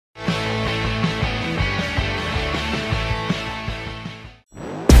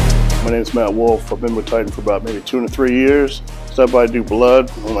My name is Matt Wolf. I've been with Titan for about maybe 2 to 3 years. Stopped by to do blood.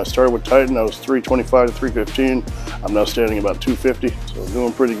 When I started with Titan, I was 325 to 315. I'm now standing about 250, so I'm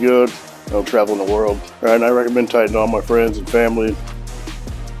doing pretty good. I'm traveling the world. All right, and I recommend Titan to all my friends and family.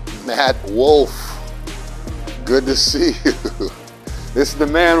 Matt Wolf, good to see you. This is the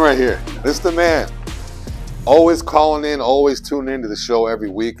man right here. This is the man. Always calling in, always tuning into the show every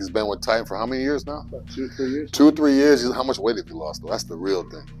week. He's been with Titan for how many years now? About 2 or 3 years. 2 or 3 years. How much weight have you lost, though? That's the real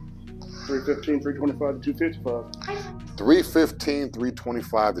thing. 315, 325 to 255. 315,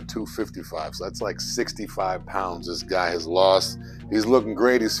 325 to 255. So that's like 65 pounds this guy has lost. He's looking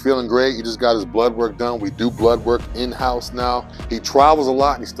great. He's feeling great. He just got his blood work done. We do blood work in-house now. He travels a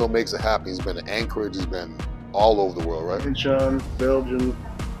lot and he still makes it happen. He's been in Anchorage. He's been all over the world, right? Incheon, Belgium.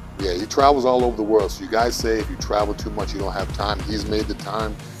 Yeah, he travels all over the world. So you guys say if you travel too much, you don't have time. He's made the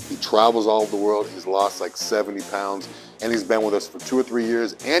time. He travels all over the world. He's lost like 70 pounds. And he's been with us for 2 or 3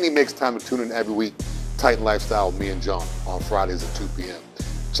 years. And he makes time to tune in every week. Titan Lifestyle with me and John on Fridays at 2 p.m.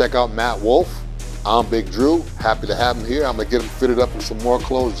 Check out Matt Wolf. I'm Big Dru. Happy to have him here. I'm going to get him fitted up in some more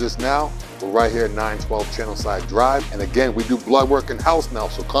clothes just now. We're right here at 912 Channelside Drive. And again, we do blood work in-house now.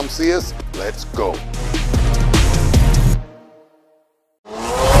 So come see us. Let's go.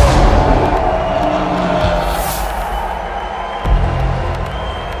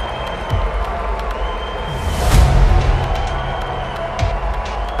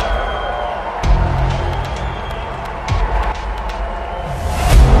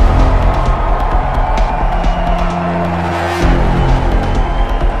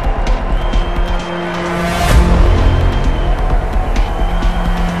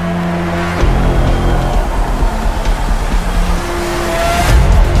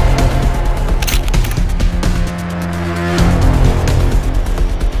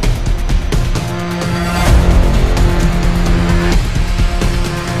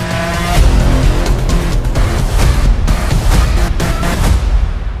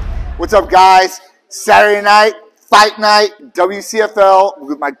 What's up, guys? Saturday night, fight night, WCFL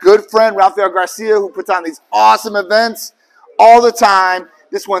with my good friend Rafael Garcia, who puts on these awesome events all the time.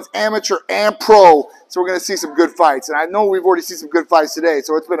 This one's amateur and pro, so we're going to see some good fights. And I know we've already seen some good fights today,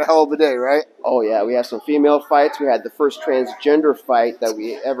 so it's been a hell of a day, right? Oh, yeah. We have some female fights. We had the first transgender fight that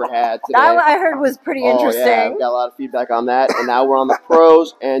we ever had today. That I heard was pretty interesting. Yeah, we got a lot of feedback on that. And now we're on the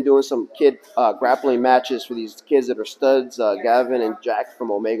pros and doing some kid grappling matches for these kids that are studs, Gavin and Jack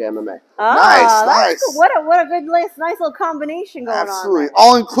from Omega MMA. Oh, nice. Cool. What a good, nice little combination going on. Absolutely.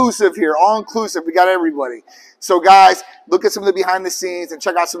 All inclusive here. All inclusive. We got everybody. So, guys, look at some of the behind the scenes and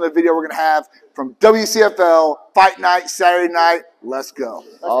check out some of the video we're going to have from WCFL Fight Night, Saturday night. Let's go.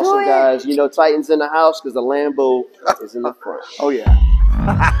 Also, guys, you know Titan's in the house because the Lambo is in the front. Oh, yeah.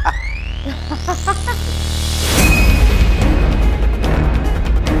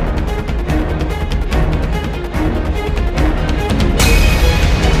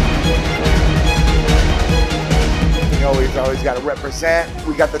 Always got to represent.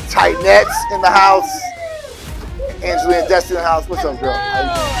 We got the Titanettes in the house. Angela and Destiny in the house. What's up, girl?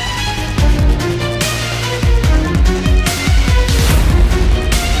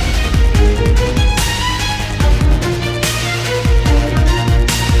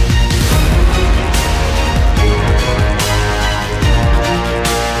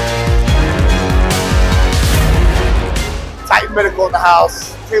 Titan Medical in the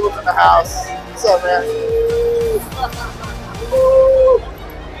house. Caleb's in the house. What's up, man?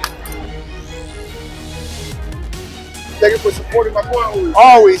 Thank you for supporting my boy.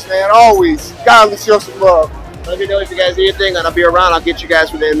 Always, man, always. Gotta show some love. Let me know if you guys need anything, and I'll be around. I'll get you guys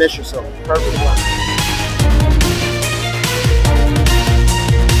for the admission. So perfect.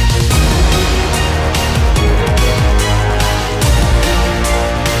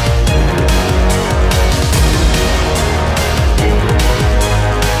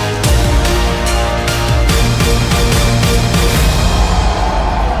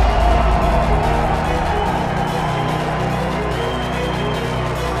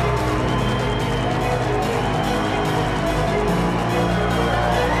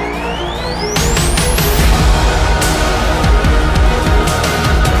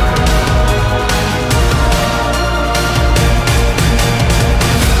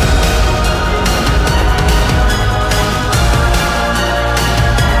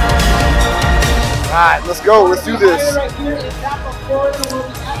 All right, let's go. Let's do this.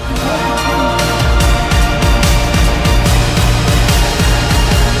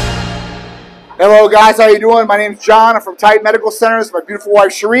 Hello, guys. How you doing? My name is John. I'm from Titan Medical Centers. My beautiful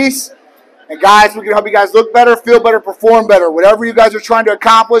wife, Charisse. And guys, we can help you guys look better, feel better, perform better. Whatever you guys are trying to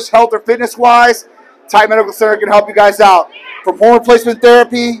accomplish, health or fitness-wise, Titan Medical Center can help you guys out. from hormone replacement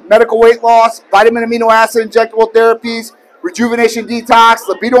therapy, medical weight loss, vitamin amino acid injectable therapies, rejuvenation detox,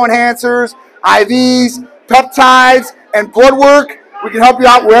 libido enhancers, IVs, peptides, and blood work. We can help you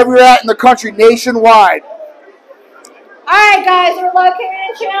out wherever you're at in the country, nationwide. Alright guys, we're located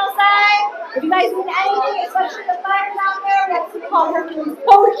in channel side. If you guys need anything, especially the fighters out there, that's something called Hercules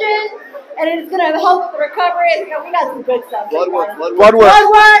Potion. And it's going to help with the recovery. We got some good stuff. Blood work.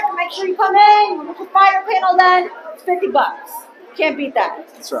 Make sure you come in. We'll get your fighter panel done. It's $50. Can't beat that.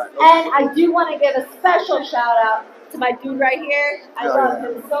 That's right. And I do want to give a special shout out to my dude right here. I love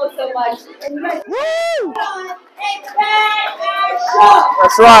him so much. And you guys,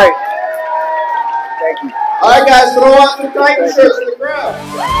 that's right. Thank you. All right, guys, throw out some Titan shirts to the crowd.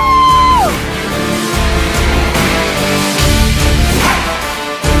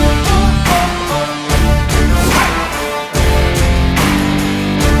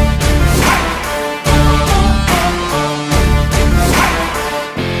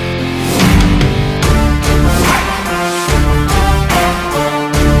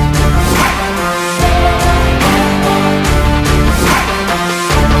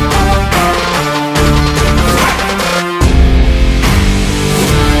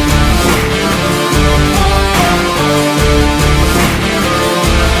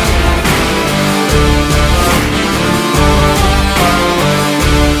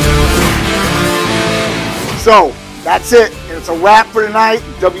 So that's it. And it's a wrap for tonight.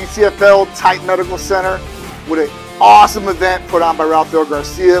 WCFL Titan Medical Center with an awesome event put on by Rafael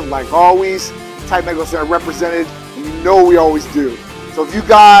Garcia. Like always, Titan Medical Center represented, and you know we always do. So if you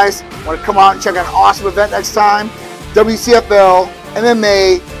guys want to come out and check out an awesome event next time, WCFL,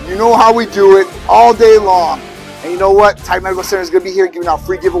 MMA, you know how we do it all day long. And you know what? Titan Medical Center is going to be here giving out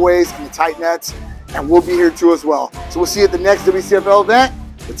free giveaways in the Titan nets, and we'll be here too as well. So we'll see you at the next WCFL event,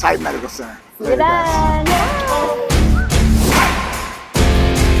 the Titan Medical Center. Later, guys.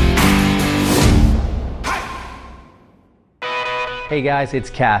 Hey guys, it's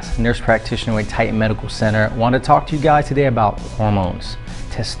Cass, nurse practitioner at Titan Medical Center. I want to talk to you guys today about hormones,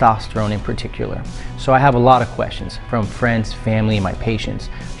 testosterone in particular. So I have a lot of questions from friends, family, and my patients.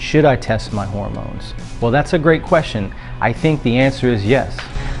 Should I test my hormones? Well, that's a great question. I think the answer is yes.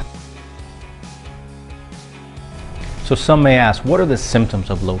 So some may ask, what are the symptoms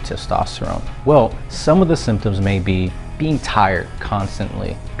of low testosterone? Well, some of the symptoms may be being tired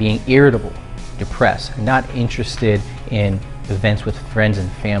constantly, being irritable, depressed, not interested in events with friends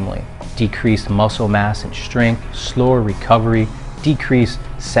and family, decreased muscle mass and strength, slower recovery, decreased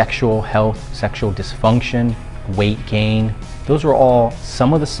sexual health, sexual dysfunction, weight gain. Those are all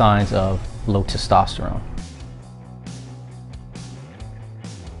some of the signs of low testosterone.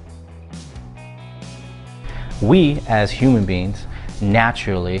 We, as human beings,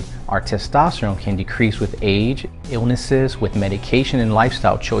 naturally, our testosterone can decrease with age, illnesses, with medication and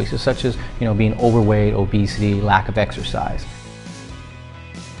lifestyle choices such as, being overweight, obesity, lack of exercise.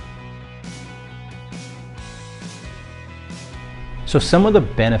 So some of the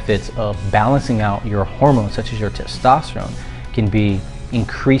benefits of balancing out your hormones, such as your testosterone, can be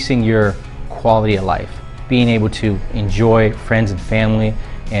increasing your quality of life, being able to enjoy friends and family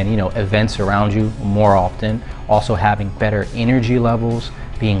and events around you more often, also having better energy levels,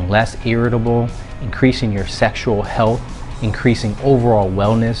 being less irritable, increasing your sexual health, increasing overall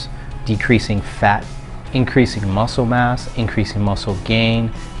wellness, decreasing fat, increasing muscle mass, increasing muscle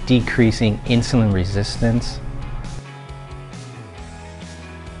gain, decreasing insulin resistance.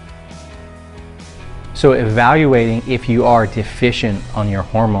 So evaluating if you are deficient on your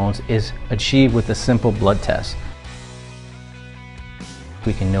hormones is achieved with a simple blood test.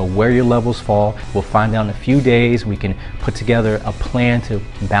 We can know where your levels fall. We'll find out in a few days. We can put together a plan to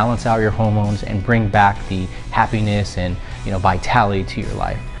balance out your hormones and bring back the happiness and vitality to your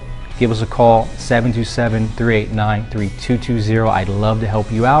life. Give us a call, 727-389-3220. I'd love to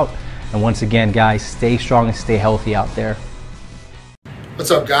help you out. And once again, guys, stay strong and stay healthy out there. What's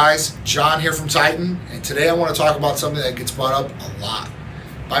up, guys? John here from Titan, and today I want to talk about something that gets brought up a lot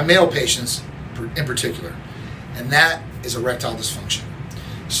by male patients in particular, and that is erectile dysfunction.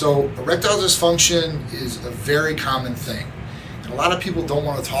 So erectile dysfunction is a very common thing, and a lot of people don't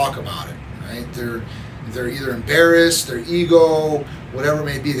want to talk about it, right? They're either embarrassed, their ego, whatever it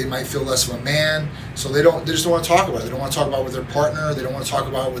may be. They might feel less of a man, so they just don't want to talk about it. They don't want to talk about it with their partner. They don't want to talk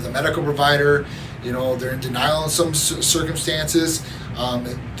about it with a medical provider. They're in denial in some circumstances.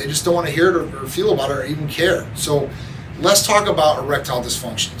 They just don't want to hear it or feel about it or even care. So let's talk about erectile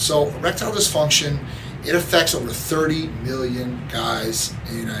dysfunction. So erectile dysfunction, it affects over 30 million guys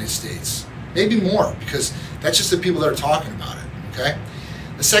in the United States. Maybe more, because that's just the people that are talking about it, okay?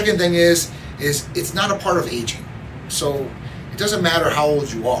 The second thing is it's not a part of aging. So It doesn't matter how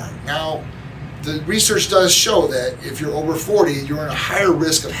old you are. Now, the research does show that if you're over 40, you're in a higher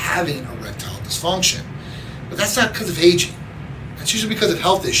risk of having erectile dysfunction. But that's not because of aging. That's usually because of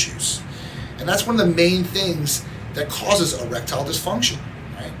health issues. And that's one of the main things that causes erectile dysfunction,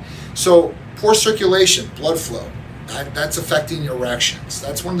 right? So poor circulation, blood flow, that's affecting your erections.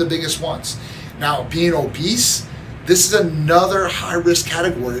 That's one of the biggest ones. Now, being obese, this is another high-risk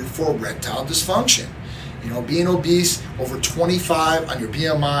category for erectile dysfunction. You know, being obese, over 25 on your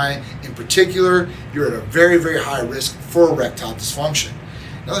BMI in particular, you're at a very, very high risk for erectile dysfunction.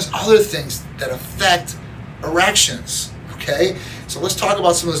 Now, there's other things that affect erections, okay? So let's talk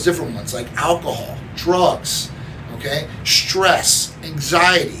about some of those different ones, like alcohol, drugs, okay? Stress,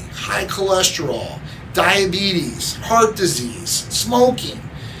 anxiety, high cholesterol, diabetes, heart disease, smoking,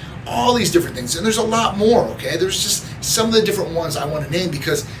 all these different things. And there's a lot more, okay? There's just some of the different ones I want to name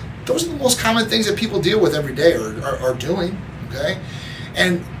because those are the most common things that people deal with every day or are doing, okay?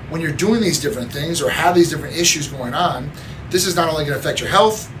 And when you're doing these different things or have these different issues going on, this is not only going to affect your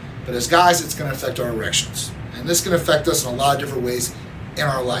health, but as guys, it's going to affect our erections. And this can affect us in a lot of different ways in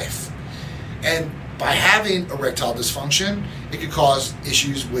our life. And by having erectile dysfunction, it could cause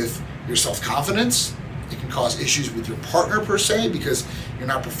issues with your self-confidence. It can cause issues with your partner per se because you're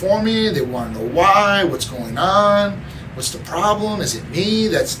not performing. They want to know why, what's going on, what's the problem, is it me?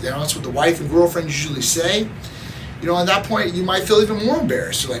 That's what the wife and girlfriend usually say. You know, at that point, you might feel even more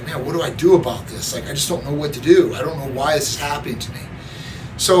embarrassed. You're like, man, what do I do about this? Like, I just don't know what to do. I don't know why this is happening to me.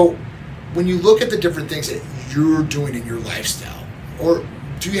 So when you look at the different things that you're doing in your lifestyle, or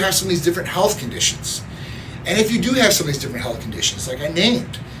do you have some of these different health conditions? And if you do have some of these different health conditions, like I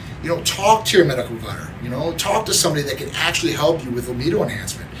named, you know, talk to your medical provider. You know, talk to somebody that can actually help you with libido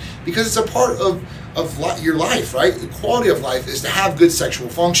enhancement because it's a part of your life, right? The quality of life is to have good sexual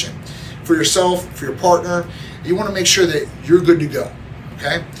function for yourself, for your partner. You want to make sure that you're good to go,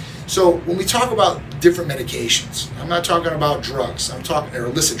 okay? So when we talk about different medications, I'm not talking about drugs, or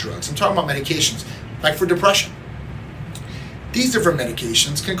illicit drugs. I'm talking about medications like for depression. These different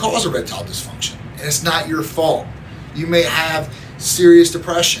medications can cause erectile dysfunction, and it's not your fault. You may have serious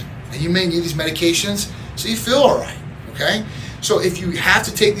depression, and you may need these medications so you feel all right, okay? So if you have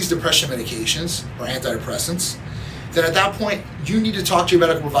to take these depression medications or antidepressants, then at that point, you need to talk to your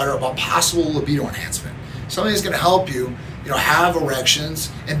medical provider about possible libido enhancement. Something that's going to help you, have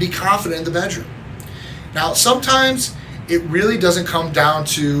erections and be confident in the bedroom. Now, sometimes it really doesn't come down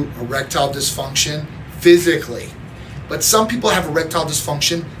to erectile dysfunction physically, but some people have erectile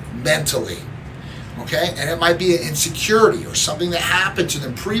dysfunction mentally, okay? And it might be an insecurity or something that happened to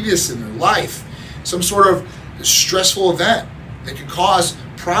them previously in their life, some sort of stressful event that could cause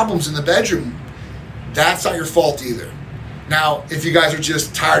problems in the bedroom. That's not your fault either. Now, if you guys are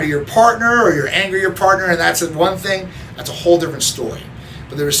just tired of your partner or you're angry at your partner and that's one thing, that's a whole different story.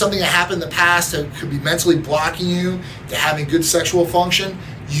 But there was something that happened in the past that could be mentally blocking you to having good sexual function,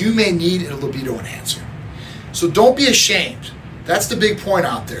 you may need a libido enhancer. So don't be ashamed. That's the big point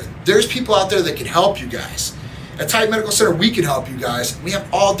out there. There's people out there that can help you guys. At Titan Medical Center, we can help you guys. We have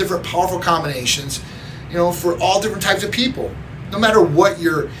all different powerful combinations, for all different types of people. No matter what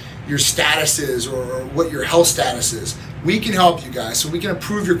your status is or what your health status is, we can help you guys so we can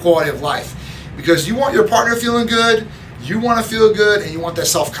improve your quality of life. Because you want your partner feeling good, you want to feel good, and you want that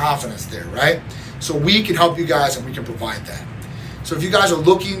self-confidence there, right? So we can help you guys and we can provide that. So if you guys are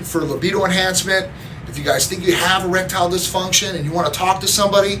looking for libido enhancement, if you guys think you have erectile dysfunction and you want to talk to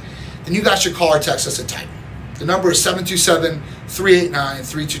somebody, then you guys should call or text us at Titan. The number is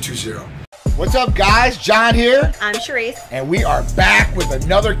 727-389-3220. What's up, guys? John here. I'm Sharice. And we are back with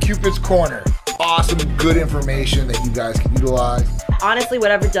another Cupid's Corner. Awesome, good information that you guys can utilize. Honestly,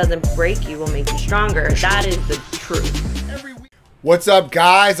 whatever doesn't break you will make you stronger. That is the truth. What's up,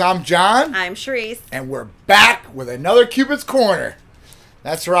 guys? I'm John. I'm Sharice. And we're back with another Cupid's Corner.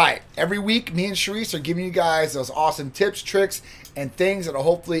 That's right. Every week, me and Sharice are giving you guys those awesome tips, tricks, and things that will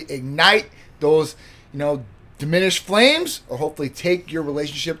hopefully ignite those, diminished flames, or hopefully take your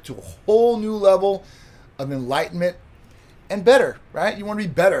relationship to a whole new level of enlightenment and better, right? You want to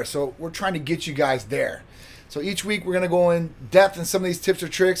be better, so we're trying to get you guys there. So each week we're going to go in depth in some of these tips or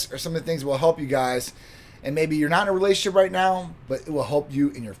tricks or some of the things that will help you guys. And maybe you're not in a relationship right now, but it will help you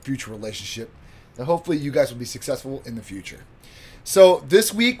in your future relationship. And hopefully you guys will be successful in the future. So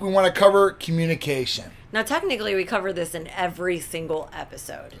this week we want to cover communication. Now, technically, we cover this in every single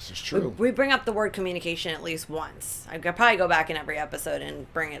episode. This is true. We bring up the word communication at least once. I could probably go back in every episode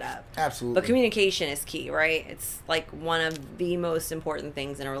and bring it up. Absolutely. But communication is key, right? It's like one of the most important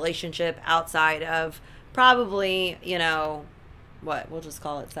things in a relationship outside of probably, what? We'll just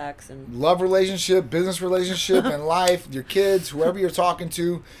call it sex and love relationship, business relationship, and life, your kids, whoever you're talking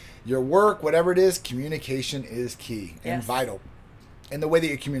to, your work, whatever it is, communication is key and vital. And the way that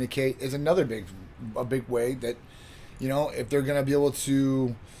you communicate is another big way that, you know, if they're going to be able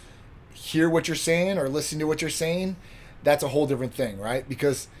to hear what you're saying or listen to what you're saying, that's a whole different thing, right?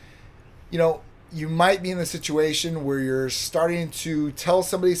 Because, you know, you might be in the situation where you're starting to tell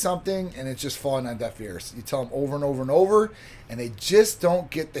somebody something and it's just falling on deaf ears. You tell them over and over and over, and they just don't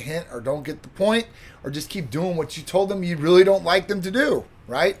get the hint or don't get the point, or just keep doing what you told them you really don't like them to do,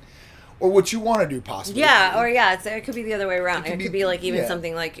 right? Or what you want to do, possibly. Yeah, or it could be the other way around. It could be like even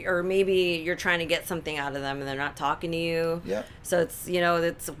something like, or maybe you're trying to get something out of them and they're not talking to you. Yeah. So it's, you know,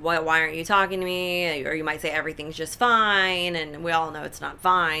 it's why aren't you talking to me? Or you might say everything's just fine, and we all know it's not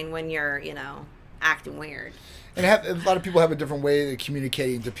fine when you're, you know, acting weird. And a lot of people have a different way of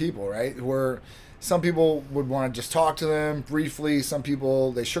communicating to people, right? Where some people would want to just talk to them briefly. Some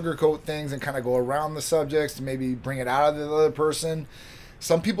people, they sugarcoat things and kind of go around the subjects to maybe bring it out of the other person.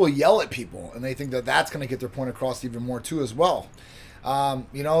 Some people yell at people, and they think that that's going to get their point across even more too as well.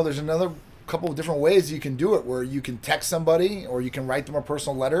 You know, there's another couple of different ways you can do it, where you can text somebody or you can write them a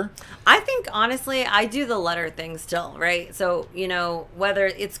personal letter. I think, honestly, I do the letter thing still, right? So, you know, whether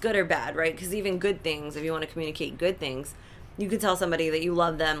it's good or bad, right? Because even good things, if you want to communicate good things, you can tell somebody that you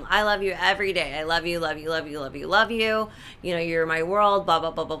love them. I love you every day. I love you, love you, love you, love you, love you. You know, you're my world, blah,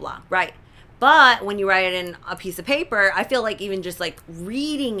 blah, blah, blah, blah. Right. But when you write it in a piece of paper, I feel like even just like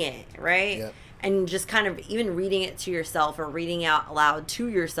reading it, right? Yep. And just kind of even reading it to yourself or reading out loud to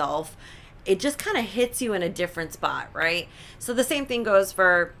yourself, it just kind of hits you in a different spot, right? So the same thing goes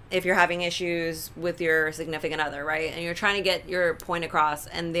for if you're having issues with your significant other, right? And you're trying to get your point across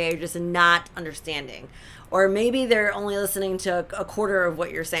and they're just not understanding. Or maybe they're only listening to a quarter of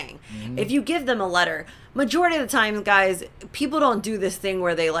what you're saying. Mm-hmm. If you give them a letter, majority of the time, guys, people don't do this thing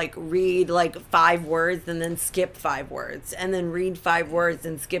where they like read like 5 words and then skip 5 words and then read 5 words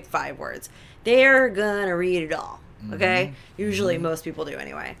and skip 5 words. They're gonna read it all. Okay? Mm-hmm. Usually most people do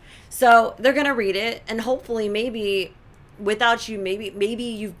anyway. So they're gonna read it, and hopefully maybe without you, maybe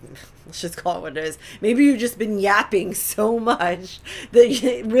you've, let's just call it what it is, maybe you've just been yapping so much that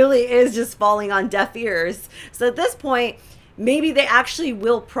it really is just falling on deaf ears. So at this point, maybe they actually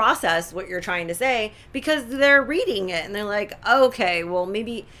will process what you're trying to say because they're reading it and they're like, okay, well,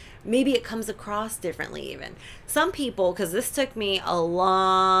 maybe it comes across differently even. Some people, because this took me a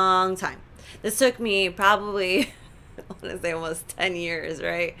long time. This took me probably, I want to say almost 10 years,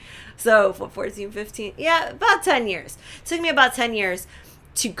 right? So 14, 15, yeah, about 10 years. It took me about 10 years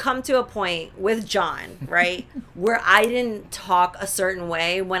to come to a point with John, right, where I didn't talk a certain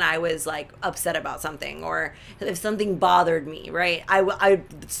way when I was like upset about something or if something bothered me, right?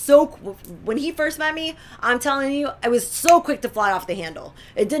 When he first met me, I'm telling you, I was so quick to fly off the handle.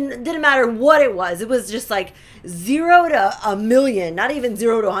 It didn't matter what it was. It was just like 0 to a million, not even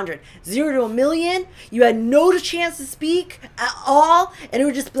 0 to 100, 0 to a million. You had no chance to speak at all, and it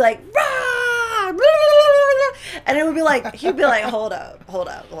would just be like, rah, and it would be like, he'd be like, hold up.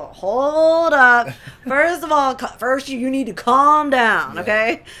 First of all, you need to calm down,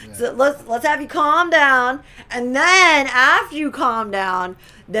 okay? Yeah. So let's have you calm down, and then after you calm down,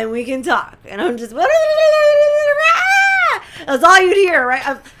 then we can talk. And I'm just, that's all you'd hear,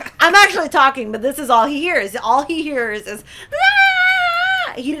 right? I'm actually talking, but this is all he hears. All he hears is,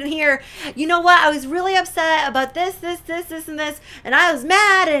 he didn't hear, you know what, I was really upset about this, and this, and I was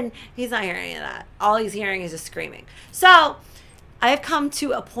mad, and he's not hearing any of that. All he's hearing is just screaming. So I have come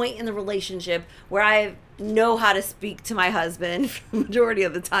to a point in the relationship where I know how to speak to my husband, for the majority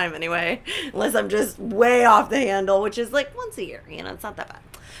of the time anyway, unless I'm just way off the handle, which is like once a year, you know, it's not that bad.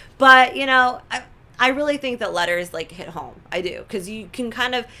 But, you know, I really think that letters like hit home. I do, because you can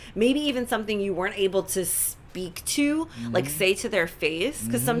kind of, maybe even something you weren't able to speak to, like say to their face,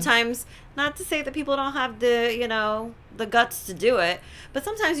 because sometimes, not to say that people don't have the, you know, the guts to do it, but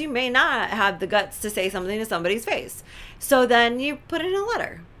sometimes you may not have the guts to say something to somebody's face. So then you put it in a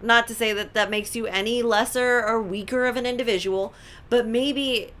letter. Not to say that that makes you any lesser or weaker of an individual, but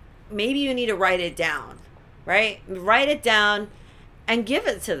maybe you need to write it down, right? Write it down and give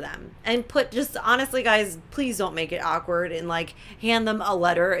it to them, and put, just honestly, guys, please don't make it awkward and like hand them a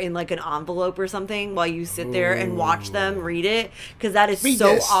letter in like an envelope or something while you sit there and watch them read it, because that is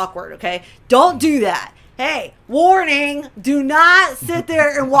so awkward. Okay, don't do that. Hey, warning, do not sit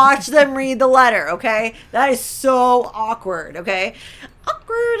there and watch them read the letter, okay? That is so awkward, okay?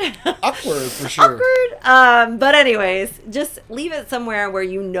 Awkward for sure. But anyways, just leave it somewhere where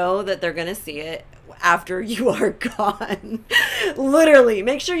you know that they're gonna see it, after you are gone. Literally,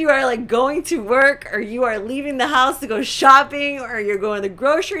 make sure you are like going to work, or you are leaving the house to go shopping, or you're going to the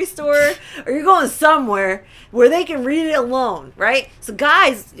grocery store, or you're going somewhere where they can read it alone, right? So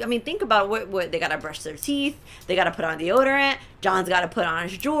guys, I mean, think about what they got to brush their teeth, they got to put on deodorant, John's got to put on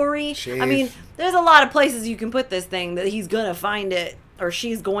his jewelry. Shave. I mean, there's a lot of places you can put this thing that he's going to find it, or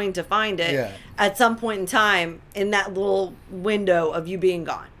she's going to find it at some point in time in that little window of you being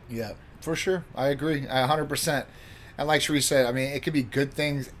gone. Yeah, for sure. I agree. 100%. And like Cherie said, I mean, it could be good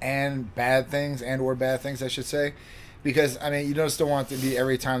things and bad things, and or bad things, I should say. Because, I mean, you just don't want it to be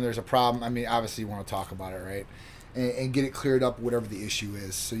every time there's a problem. I mean, obviously you want to talk about it, right? And get it cleared up, whatever the issue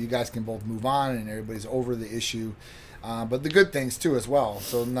is. So you guys can both move on and everybody's over the issue. But the good things, too, as well.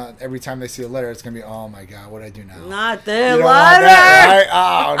 So not every time they see a letter, it's going to be, oh, my God, what do I do now? Not the letter! Right?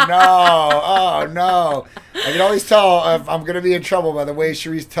 Oh, no. Oh, no. I can always tell if I'm going to be in trouble by the way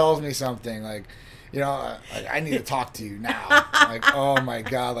Cherise tells me something. Like, you know, I need to talk to you now. Like, oh, my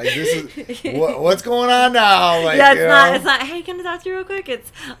God. Like, this is, what's going on now? Like, yeah, it's not, hey, can I talk to you real quick?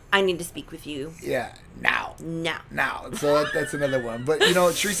 It's, I need to speak with you. Yeah, now. Now. So that's another one. But, you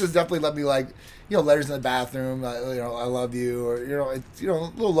know, Teresa's definitely let me, like, you know, letters in the bathroom, you know, I love you, or, you know, it's, you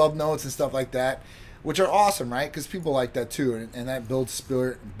know, little love notes and stuff like that, which are awesome, right? Because people like that too, and that builds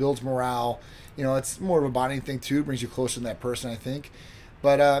spirit, builds morale. You know, it's more of a bonding thing too, brings you closer to that person, I think.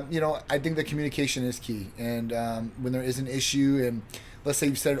 But, you know, I think the communication is key. And when there is an issue, and let's say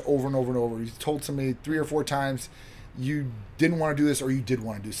you've said it over and over and over, you've told somebody 3 or 4 times you didn't want to do this, or you did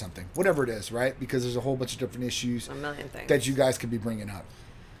want to do something, whatever it is, right? Because there's a whole bunch of different issues, a million things that you guys could be bringing up.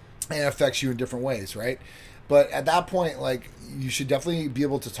 And it affects you in different ways, right? But at that point, like, you should definitely be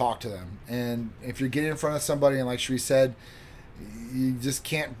able to talk to them. And if you're getting in front of somebody, and like Cherie said, you just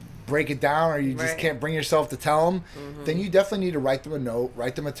can't break it down, or you just can't bring yourself to tell them, then you definitely need to write them a note,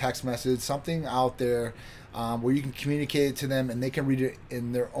 write them a text message, something out there where you can communicate it to them, and they can read it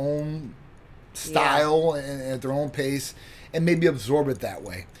in their own style and at their own pace, and maybe absorb it that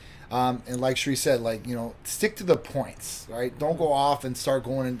way. And like Cherie said, like, you know, stick to the points, right? Don't go off and start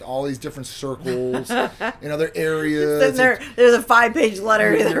going into all these different circles in other areas. There's a 5-page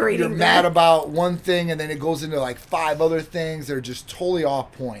letter they're reading. You're mad about one thing, and then it goes into like 5 other things that are just totally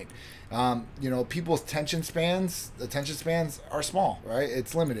off point. You know, people's attention spans are small, right?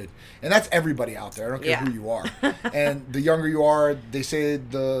 It's limited. And that's everybody out there. I don't care who you are. And the younger you are, they say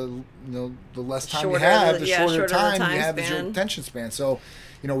the less time you have, the shorter time you have is your attention span. So,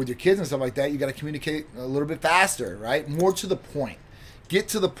 you know, with your kids and stuff like that, you got to communicate a little bit faster, right? More to the point. Get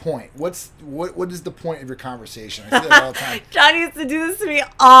to the point. What is the point of your conversation? I say that all the time. John used to do this to me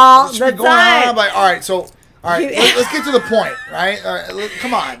all the time. I'm like, all right, let's get to the point, right?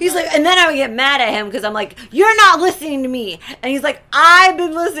 Come on. He's like, and then I would get mad at him because I'm like, you're not listening to me. And he's like, I've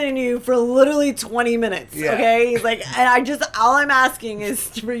been listening to you for literally 20 minutes, okay? He's like, and all I'm asking is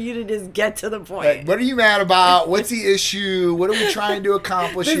for you to just get to the point. Like, what are you mad about? What's the issue? What are we trying to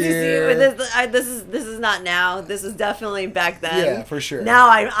accomplish here? This is not now. This is definitely back then. Yeah, for sure. Now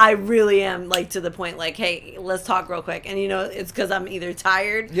I really am, like, to the point, like, hey, let's talk real quick. And, you know, it's because I'm either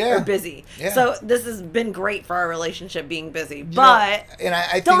tired or busy. Yeah. So this has been great for our relationship being busy, but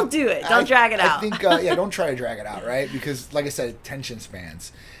I don't do it. Don't drag it out. I think, don't try to drag it out, right? Because, like I said, attention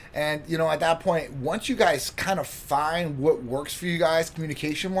spans. And, you know, at that point, once you guys kind of find what works for you guys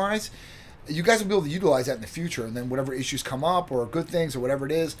communication-wise, you guys will be able to utilize that in the future. And then whatever issues come up, or good things, or whatever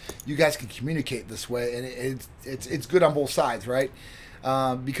it is, you guys can communicate this way. And it's good on both sides, right?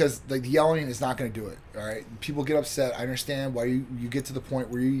 Because like the yelling is not going to do it. All right, people get upset. I understand why you get to the point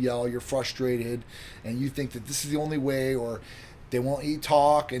where you yell, you're frustrated, and you think that this is the only way, or they won't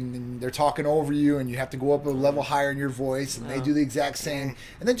talk, and they're talking over you, and you have to go up a level higher in your voice, and they do the exact same,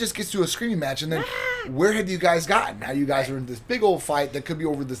 and then just gets to a screaming match, and then where have you guys gotten? Now you guys are in this big old fight that could be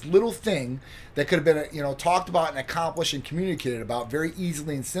over this little thing that could have been, you know, talked about and accomplished and communicated about very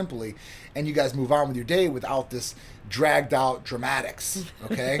easily and simply, and you guys move on with your day without this dragged out dramatics,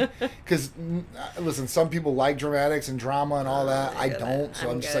 okay? Because listen, some people like dramatics and drama and all that. I don't, so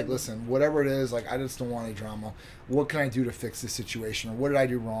I'm just like, listen, whatever it is, like, I just don't want any drama. What can I do to fix this situation, or what did I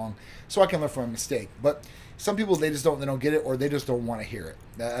do wrong, so I can learn from a mistake? But some people, they don't get it, or they just don't want to hear it.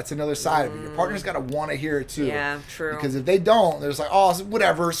 That's another side of it. Your partner's got to want to hear it too. Yeah, true. Because if they don't, they're just like, oh,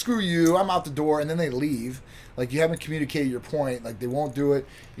 whatever, screw you, I'm out the door, and then they leave. Like, you haven't communicated your point. Like, they won't do it.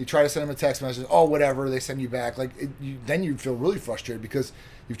 You try to send them a text message, oh, whatever, they send you back. Like, then you feel really frustrated because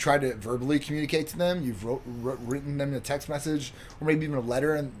you've tried to verbally communicate to them. You've written them a text message, or maybe even a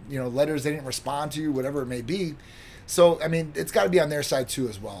letter, and, you know, letters they didn't respond to, whatever it may be. So, I mean, it's got to be on their side too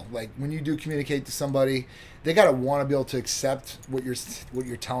as well. Like when you do communicate to somebody, they got to want to be able to accept what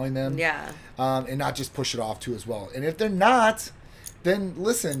you're telling them. Yeah. And not just push it off too as well. And if they're not, then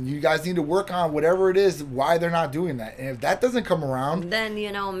listen, you guys need to work on whatever it is, why they're not doing that. And if that doesn't come around, then,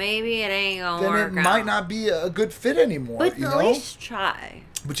 you know, maybe it ain't going to work out. Then it might not be a good fit anymore. But you at know? least try.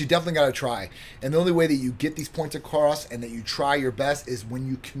 But you definitely got to try. And the only way that you get these points across and that you try your best is when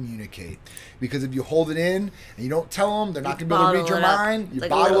you communicate. Because if you hold it in and you don't tell them, they're not going to be able to read your mind. You like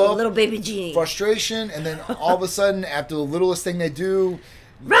bottle up little baby genie. Frustration. And then all of a sudden, after the littlest thing they do,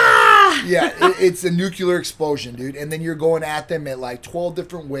 Rah! yeah, it's a nuclear explosion, dude. And then you're going at them at like 12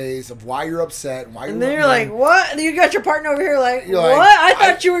 different ways of why you're upset and why you're. And then you're like, what? You got your partner over here like, You're what? like, I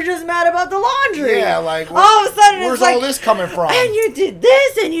thought you were just mad about the laundry. Yeah, like all of a sudden, where's it's like, all this coming from? And you did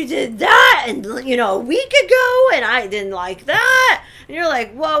this and you did that, and you know, a week ago, and I didn't like that. And you're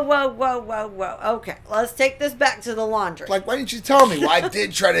like, whoa, whoa, whoa, whoa, whoa. Okay, let's take this back to the laundry. Like, why didn't you tell me? Well, I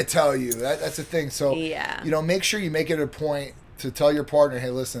did try to tell you. That's the thing. So, yeah, you know, make sure you make it a point to tell your partner, hey,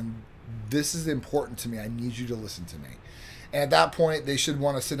 listen, this is important to me. I need you to listen to me. And at that point, they should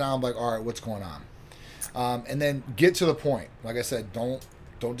want to sit down and be like, all right, what's going on? And then get to the point. Like I said, don't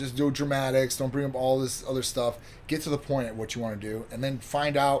just do dramatics. Don't bring up all this other stuff. Get to the point at what you want to do. And then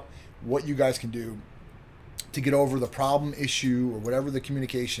find out what you guys can do to get over the problem, issue, or whatever the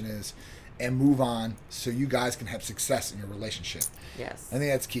communication is, and move on so you guys can have success in your relationship. Yes. I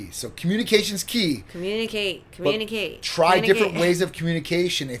think that's key. So communication's key. Communicate. Try different ways of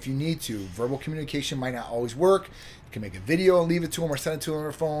communication if you need to. Verbal communication might not always work. You can make a video and leave it to them or send it to them on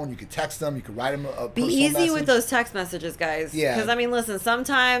their phone. You can text them. You can write them a personal message. Be easy message. with those text messages, guys. Yeah. Because, I mean, listen,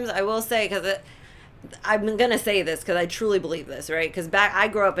 sometimes I will say, because I'm going to say this because I truly believe this, right? Because I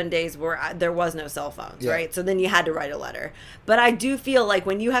grew up in days where there was no cell phones, right? So then you had to write a letter. But I do feel like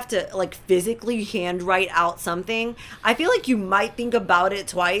when you have to like physically handwrite out something, I feel like you might think about it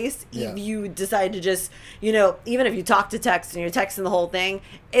twice if you decide to just, you know, even if you talk to text and you're texting the whole thing,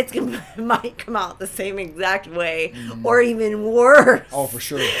 it might come out the same exact way or even worse. Oh, for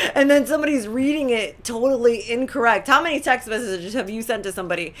sure. And then somebody's reading it totally incorrect. How many text messages have you sent to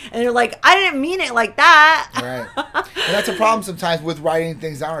somebody and you're like, I didn't mean it like that? Right. And that's a problem sometimes with writing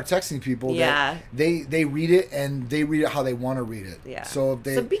things down or texting people. Yeah. They read it and they read it how they want to read it. Yeah. So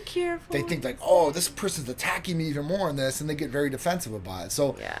be careful. They think like, oh, this person's attacking me even more in this, and they get very defensive about it.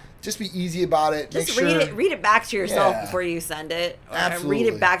 So just be easy about it. Just Make read it back to yourself before you send it. Or Absolutely.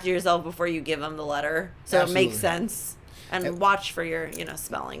 read it back to yourself before you give them the letter, so it makes sense. And watch for your, you know,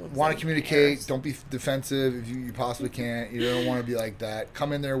 spelling. Want to communicate. Errors. Don't be defensive if you possibly can't. You don't want to be like that.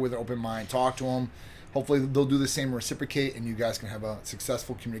 Come in there with an open mind. Talk to them. Hopefully they'll do the same, reciprocate, and you guys can have a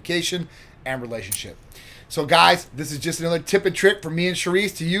successful communication and relationship. So, guys, this is just another tip and trick from me and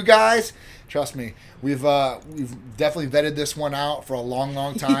Charisse to you guys. Trust me, we've definitely vetted this one out for a long,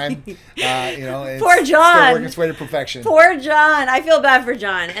 long time. You know, it's poor John. Still working its way to perfection. Poor John. I feel bad for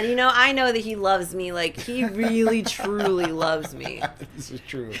John, and you know, I know that he loves me. Like he really, truly loves me. This is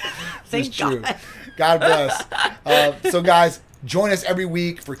true. Thank God. True. God bless. So, guys. Join us every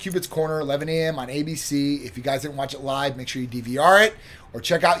week for Cupid's Corner, 11 a.m. on ABC. If you guys didn't watch it live, make sure you DVR it or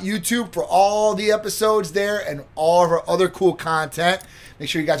check out YouTube for all the episodes there and all of our other cool content. Make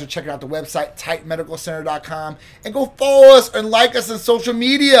sure you guys are checking out the website, TitanMedicalCenter.com, and go follow us and like us on social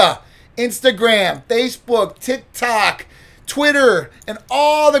media, Instagram, Facebook, TikTok, Twitter, and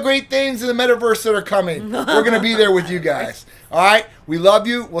all the great things in the metaverse that are coming. We're going to be there with you guys. All right? We love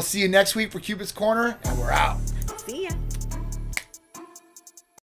you. We'll see you next week for Cupid's Corner, and we're out.